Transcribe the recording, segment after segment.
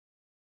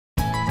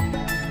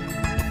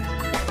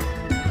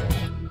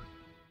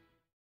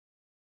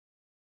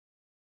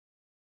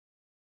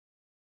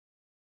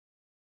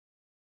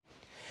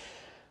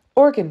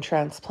Organ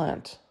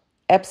transplant.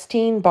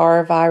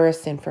 Epstein-Barr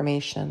virus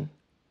information.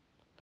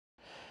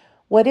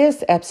 What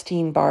is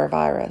Epstein-Barr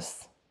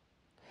virus?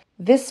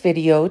 This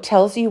video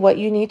tells you what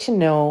you need to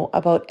know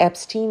about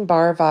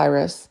Epstein-Barr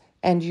virus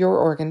and your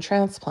organ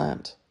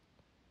transplant.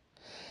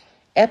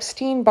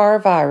 Epstein-Barr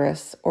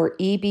virus, or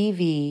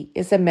EBV,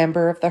 is a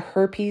member of the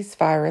herpes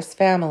virus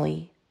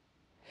family.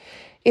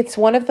 It's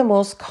one of the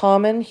most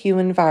common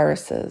human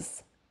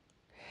viruses.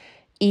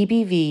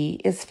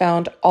 EBV is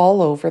found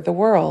all over the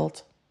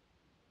world.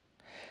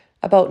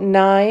 About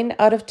 9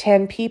 out of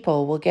 10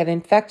 people will get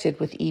infected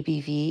with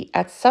EBV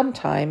at some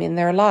time in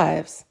their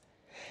lives,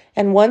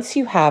 and once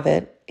you have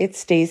it, it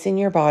stays in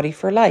your body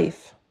for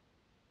life.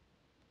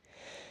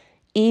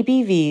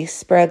 EBV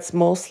spreads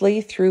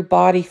mostly through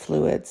body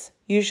fluids,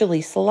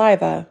 usually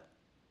saliva.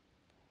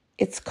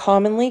 It's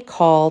commonly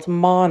called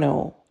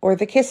mono, or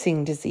the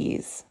kissing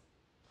disease.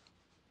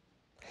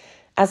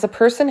 As a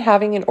person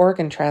having an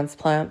organ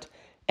transplant,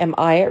 am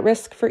I at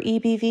risk for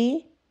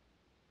EBV?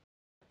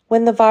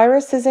 When the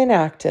virus is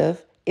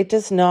inactive, it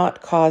does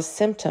not cause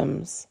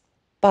symptoms,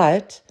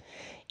 but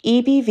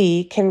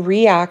EBV can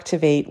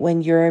reactivate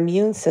when your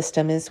immune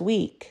system is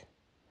weak.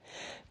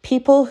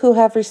 People who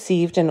have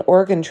received an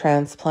organ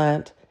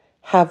transplant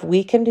have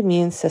weakened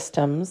immune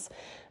systems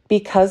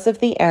because of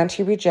the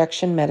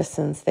anti-rejection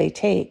medicines they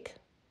take.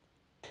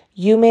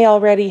 You may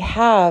already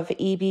have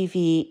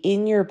EBV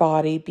in your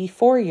body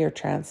before your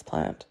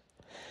transplant.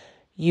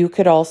 You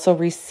could also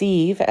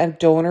receive a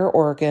donor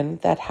organ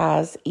that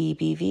has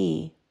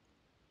EBV.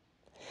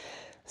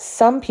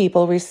 Some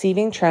people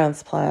receiving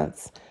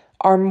transplants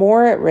are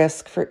more at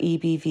risk for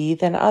EBV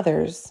than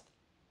others.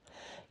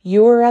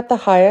 You are at the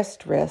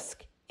highest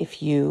risk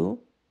if you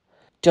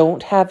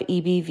don't have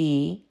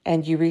EBV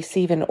and you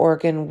receive an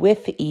organ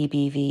with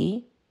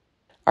EBV,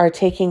 are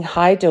taking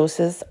high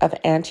doses of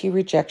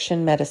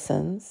anti-rejection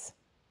medicines,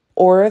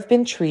 or have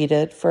been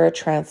treated for a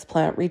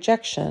transplant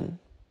rejection.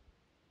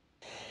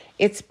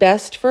 It's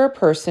best for a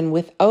person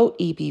without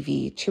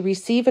EBV to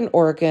receive an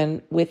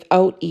organ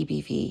without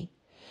EBV,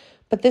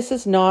 but this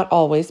is not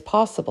always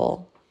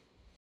possible.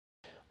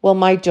 Will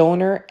my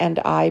donor and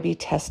I be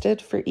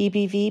tested for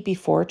EBV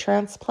before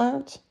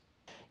transplant?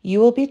 You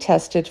will be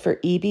tested for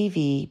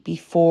EBV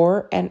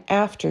before and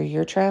after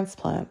your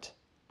transplant.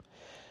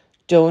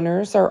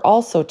 Donors are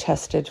also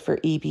tested for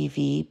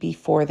EBV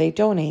before they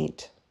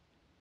donate.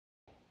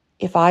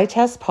 If I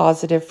test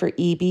positive for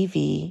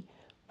EBV,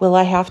 will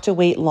I have to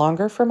wait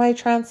longer for my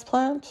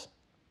transplant?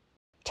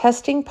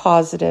 Testing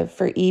positive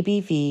for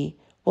EBV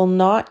will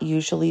not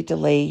usually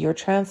delay your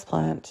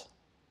transplant.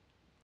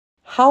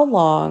 How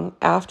long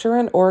after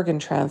an organ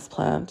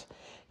transplant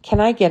can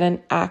I get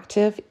an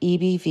active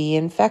EBV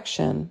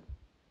infection?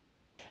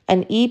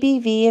 An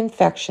EBV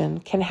infection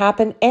can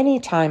happen any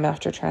time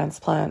after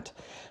transplant,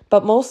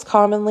 but most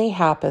commonly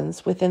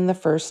happens within the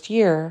first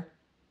year.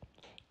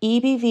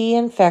 EBV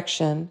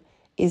infection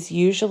is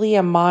usually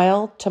a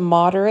mild to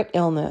moderate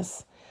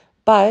illness,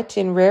 but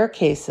in rare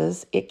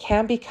cases, it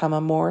can become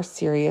a more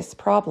serious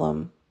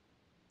problem.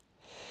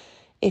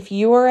 If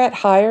you are at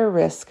higher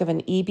risk of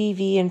an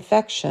EBV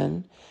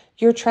infection,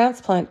 your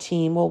transplant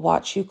team will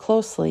watch you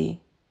closely.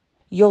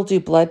 You'll do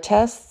blood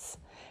tests,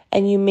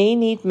 and you may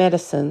need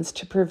medicines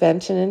to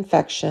prevent an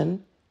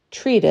infection,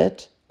 treat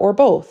it, or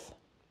both.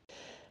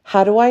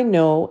 How do I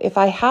know if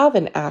I have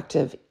an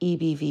active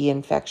EBV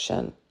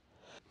infection?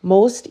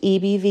 Most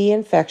EBV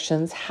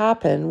infections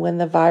happen when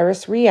the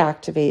virus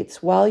reactivates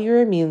while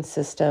your immune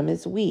system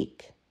is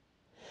weak.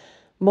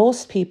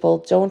 Most people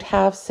don't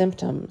have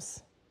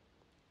symptoms.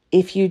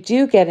 If you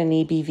do get an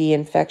EBV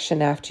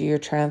infection after your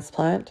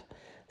transplant,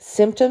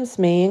 symptoms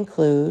may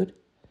include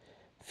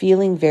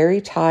feeling very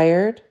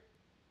tired,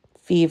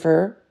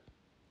 fever,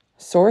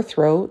 sore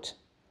throat,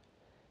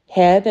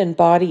 head and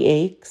body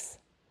aches,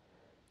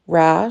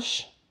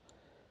 rash,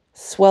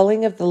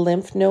 swelling of the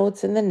lymph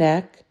nodes in the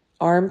neck,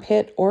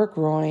 armpit or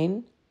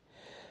groin,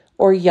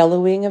 or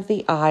yellowing of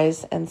the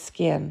eyes and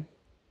skin.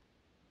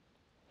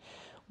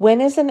 When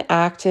is an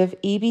active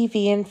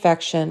EBV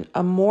infection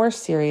a more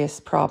serious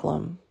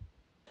problem?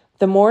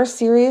 The more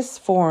serious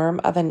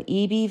form of an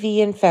EBV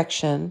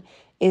infection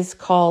is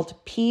called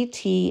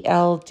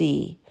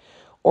PTLD,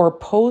 or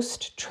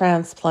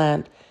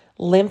post-transplant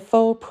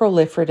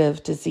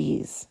lymphoproliferative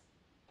disease.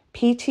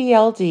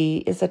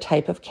 PTLD is a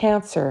type of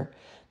cancer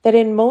that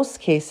in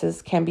most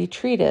cases can be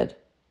treated.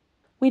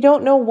 We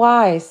don't know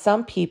why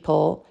some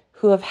people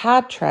who have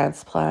had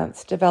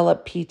transplants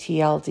develop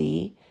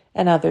PTLD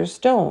and others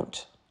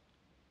don't.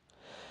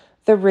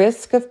 The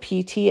risk of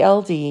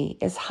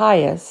PTLD is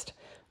highest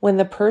when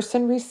the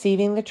person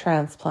receiving the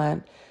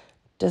transplant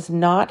does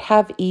not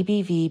have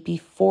EBV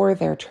before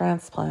their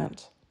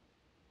transplant.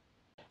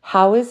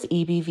 How is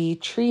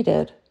EBV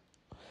treated?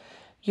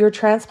 Your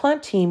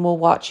transplant team will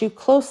watch you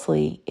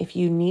closely if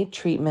you need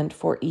treatment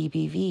for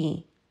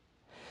EBV.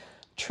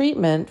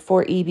 Treatment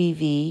for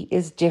EBV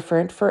is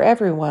different for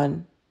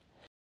everyone.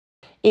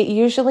 It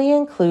usually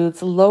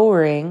includes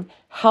lowering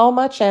how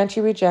much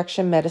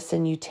anti-rejection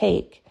medicine you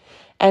take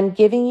and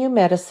giving you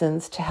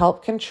medicines to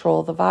help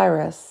control the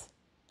virus.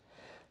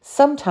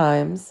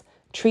 Sometimes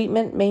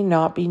treatment may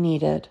not be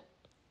needed.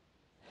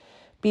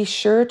 Be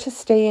sure to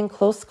stay in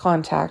close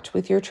contact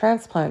with your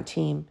transplant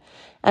team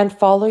and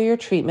follow your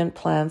treatment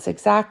plans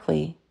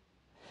exactly.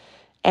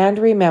 And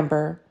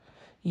remember,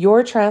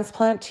 your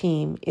transplant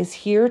team is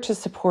here to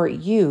support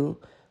you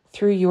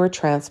through your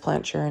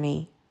transplant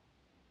journey.